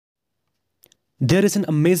There is an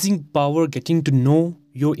amazing power getting to know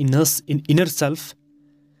your inner self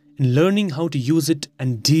and learning how to use it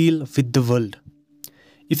and deal with the world.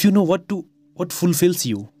 If you know what fulfills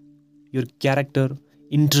you, your character,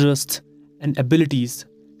 interests, and abilities,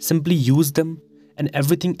 simply use them and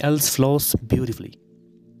everything else flows beautifully.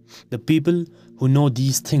 The people who know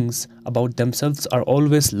these things about themselves are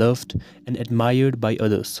always loved and admired by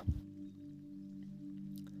others.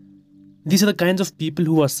 These are the kinds of people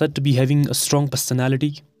who are said to be having a strong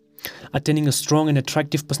personality. Attaining a strong and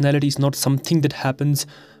attractive personality is not something that happens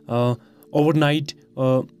overnight.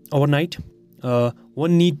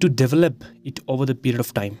 One need to develop it over the period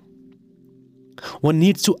of time. One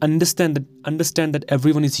needs to understand that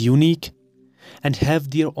everyone is unique and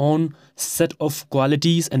have their own set of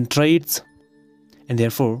qualities and traits, and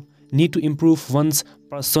therefore need to improve one's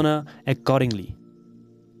persona accordingly.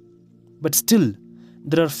 But still,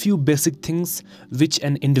 there are few basic things which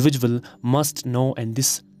an individual must know, and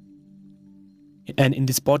in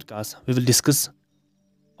this podcast we will discuss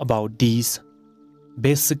about these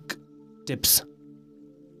basic tips.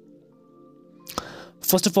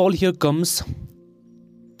 First of all, here comes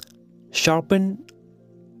sharpen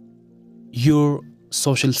your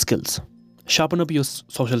social skills. Sharpen up your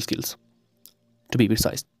social skills, to be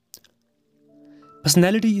precise.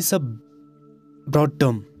 Personality is a broad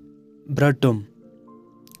term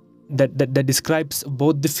that describes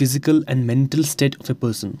both the physical and mental state of a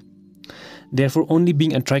person. Therefore, only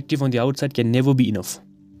being attractive on the outside can never be enough.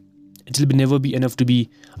 It will never be enough to be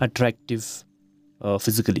attractive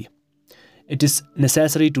physically. It is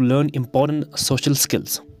necessary to learn important social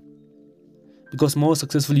skills. Because more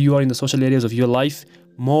successful you are in the social areas of your life,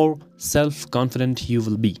 more self-confident you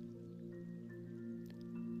will be.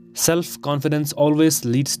 Self-confidence always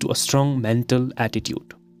leads to a strong mental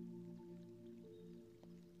attitude.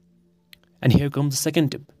 And here comes the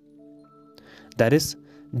second tip. That is,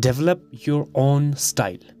 develop your own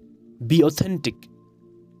style. Be authentic.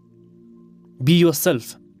 Be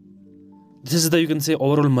yourself. This is the, you can say,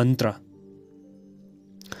 overall mantra.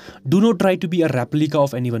 Do not try to be a replica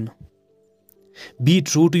of anyone. Be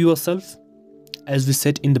true to yourself, as we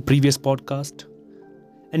said in the previous podcast,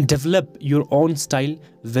 and develop your own style,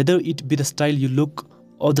 whether it be the style you look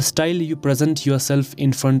or the style you present yourself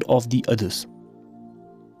in front of the others.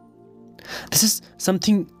 This is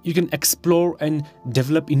something you can explore and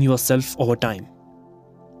develop in yourself over time.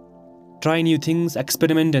 Try new things,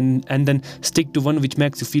 experiment, and then stick to one which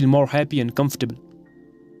makes you feel more happy and comfortable.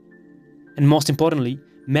 And most importantly,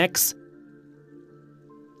 makes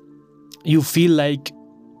you feel like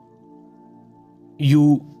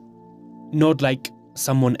you not like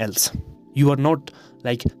someone else. You are not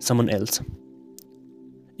like someone else.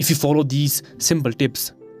 If you follow these simple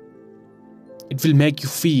tips, it will make you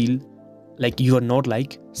feel like you are not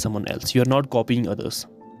like someone else. You are not copying others.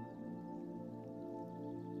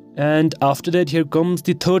 And after that, here comes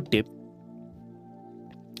the third tip.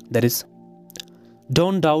 That is,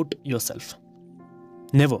 don't doubt yourself.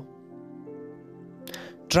 Never.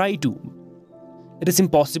 Try to. It is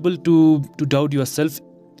impossible to doubt yourself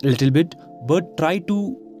a little bit, but try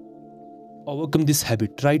to overcome this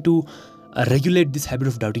habit. Try to regulate this habit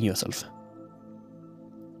of doubting yourself.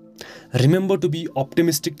 Remember to be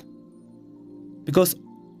optimistic, because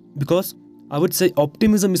I would say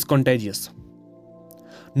optimism is contagious.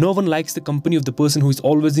 No one likes the company of the person who is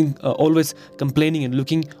always complaining and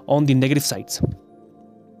looking on the negative sides.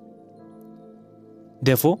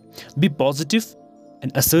 Therefore, be positive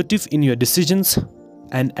and assertive in your decisions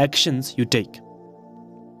and actions you take.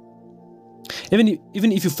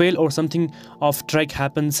 Even if you fail or something off track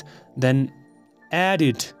happens, then add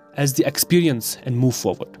it as the experience and move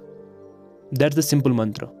forward. That's the simple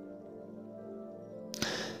mantra.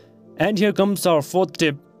 And here comes our fourth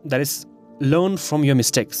tip, that is, learn from your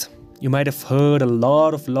mistakes. You might have heard a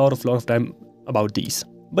lot of time about these,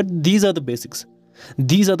 but these are the basics.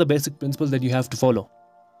 These are the basic principles that you have to follow.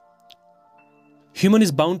 Human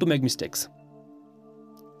is bound to make mistakes.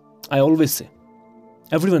 I always say.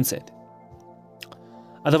 Everyone said.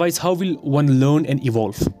 Otherwise, how will one learn and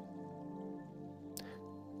evolve?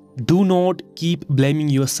 Do not keep blaming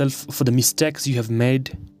yourself for the mistakes you have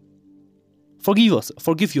made.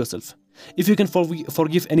 Forgive yourself. If you can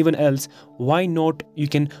forgive anyone else, why not you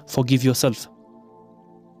can forgive yourself?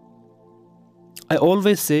 I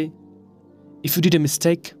always say, if you did a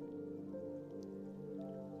mistake,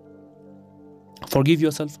 forgive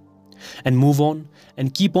yourself and move on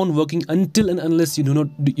and keep on working until and unless you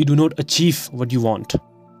do not achieve what you want.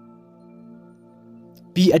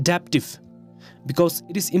 Be adaptive, because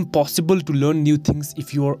it is impossible to learn new things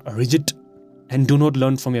if you are rigid and do not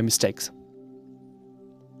learn from your mistakes.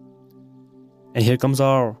 And here comes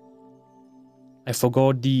I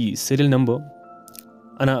forgot the serial number.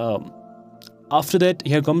 And after that,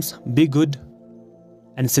 here comes be good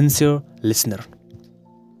and sincere listener.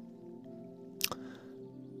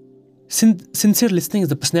 Sincere listening is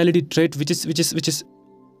the personality trait which is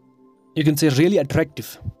you can say really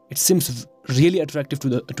attractive. It seems really attractive to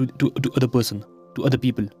the other person, to other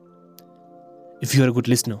people, if you are a good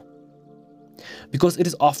listener. Because it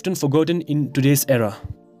is often forgotten in today's era.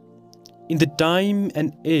 In the time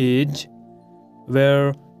and age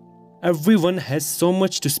where everyone has so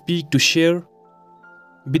much to speak, to share,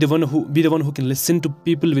 be the one who can listen to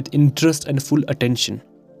people with interest and full attention.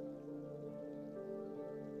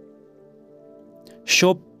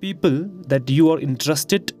 Show people that you are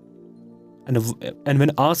interested, and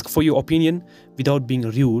when asked for your opinion, without being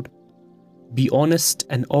rude, be honest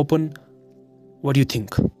and open. What do you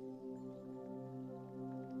think?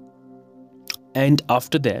 And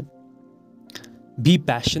after that, be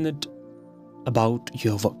passionate about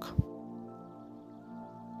your work.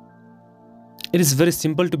 It is very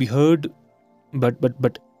simple to be heard, but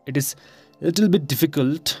it is a little bit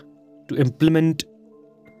difficult to implement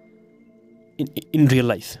in real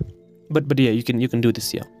life. But yeah, you can do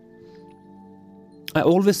this. Yeah, I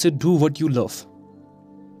always say do what you love,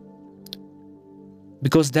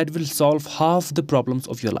 because that will solve half the problems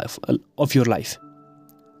of your life.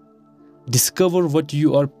 Discover what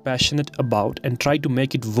you are passionate about and try to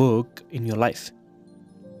make it work in your life.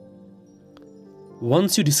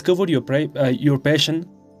 Once you discover your passion,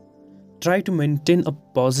 try to maintain a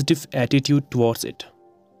positive attitude towards it.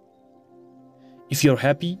 If you're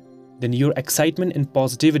happy, then your excitement and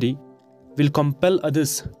positivity will compel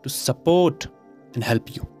others to support and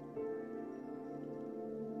help you.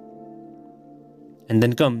 And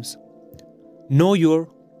then comes, know your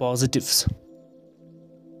positives.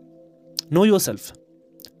 Know yourself.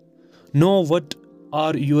 Know what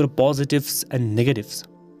are your positives and negatives.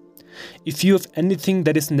 If you have anything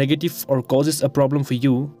that is negative or causes a problem for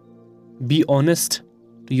you, be honest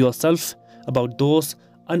to yourself about those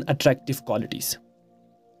unattractive qualities.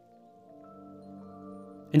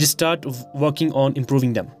 And just start working on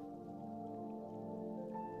improving them.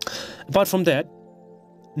 Apart from that,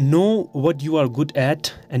 know what you are good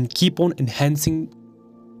at and keep on enhancing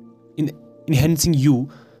you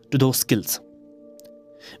to those skills.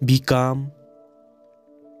 Be calm,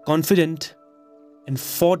 confident, and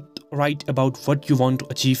forthright about what you want to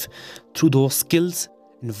achieve through those skills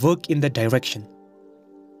and work in that direction.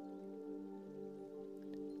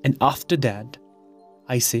 And after that,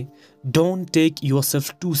 I say, don't take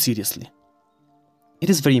yourself too seriously. It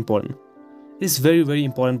is very important. It is very, very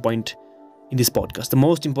important point in this podcast. The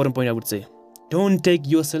most important point, I would say, don't take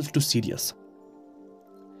yourself too serious.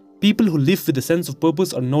 People who live with a sense of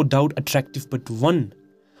purpose are no doubt attractive, but one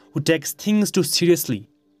who takes things too seriously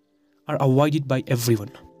are avoided by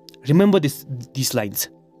everyone. Remember these lines.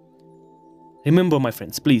 Remember, my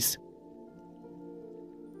friends, please.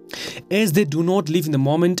 As they do not live in the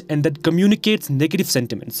moment, and that communicates negative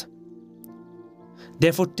sentiments.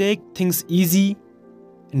 Therefore, take things easy,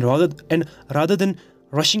 and rather than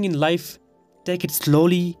rushing in life, take it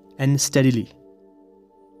slowly and steadily.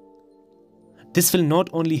 This will not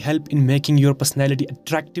only help in making your personality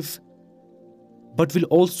attractive, but will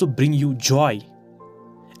also bring you joy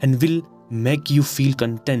and will make you feel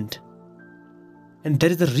content. And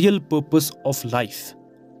that is the real purpose of life.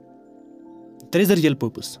 That is the real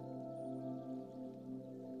purpose.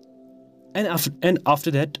 And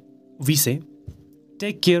after that, we say,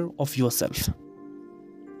 take care of yourself.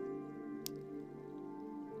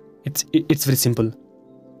 It's very simple.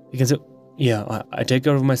 You can say, yeah, I take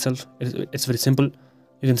care of myself. It's very simple.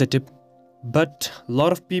 You can say tip. But a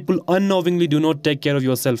lot of people unknowingly do not take care of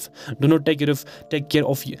yourself. Do not take care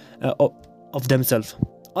of themselves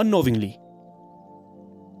unknowingly.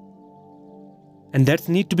 And that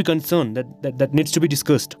needs to be concerned. That needs to be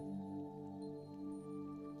discussed.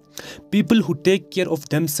 People who take care of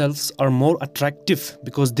themselves are more attractive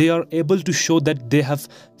because they are able to show that they have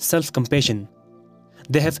self-compassion.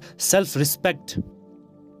 They have self-respect.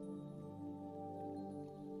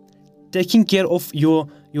 Taking care of your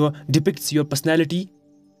depicts your personality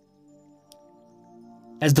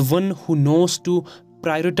as the one who knows to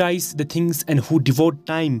prioritize the things and who devote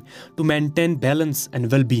time to maintain balance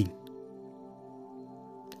and well-being.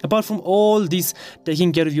 Apart from all this,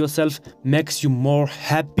 taking care of yourself makes you more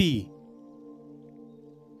happy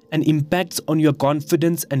and impacts on your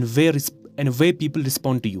confidence and way people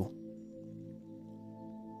respond to you.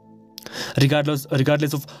 Regardless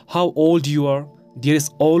of how old you are, there is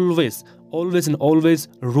always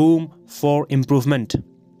room for improvement.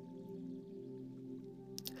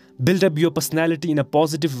 build up your personality in a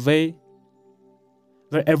positive way,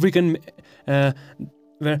 where everyone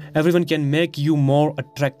can make you more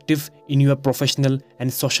attractive in your professional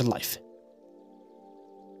and social life.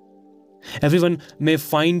 Everyone may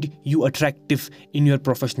find you attractive in your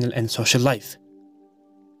professional and social life.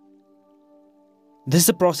 This is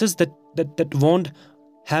a process that won't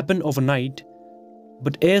happen overnight,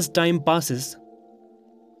 but as time passes,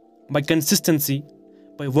 by consistency,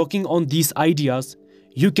 by working on these ideas,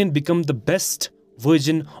 you can become the best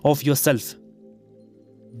version of yourself.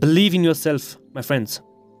 Believe in yourself, my friends.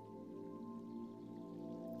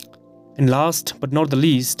 And last but not the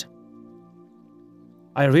least,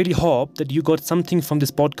 I really hope that you got something from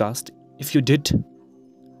this podcast. If you did,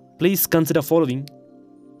 please consider following.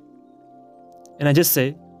 And I just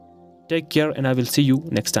say, take care, and I will see you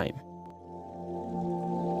next time.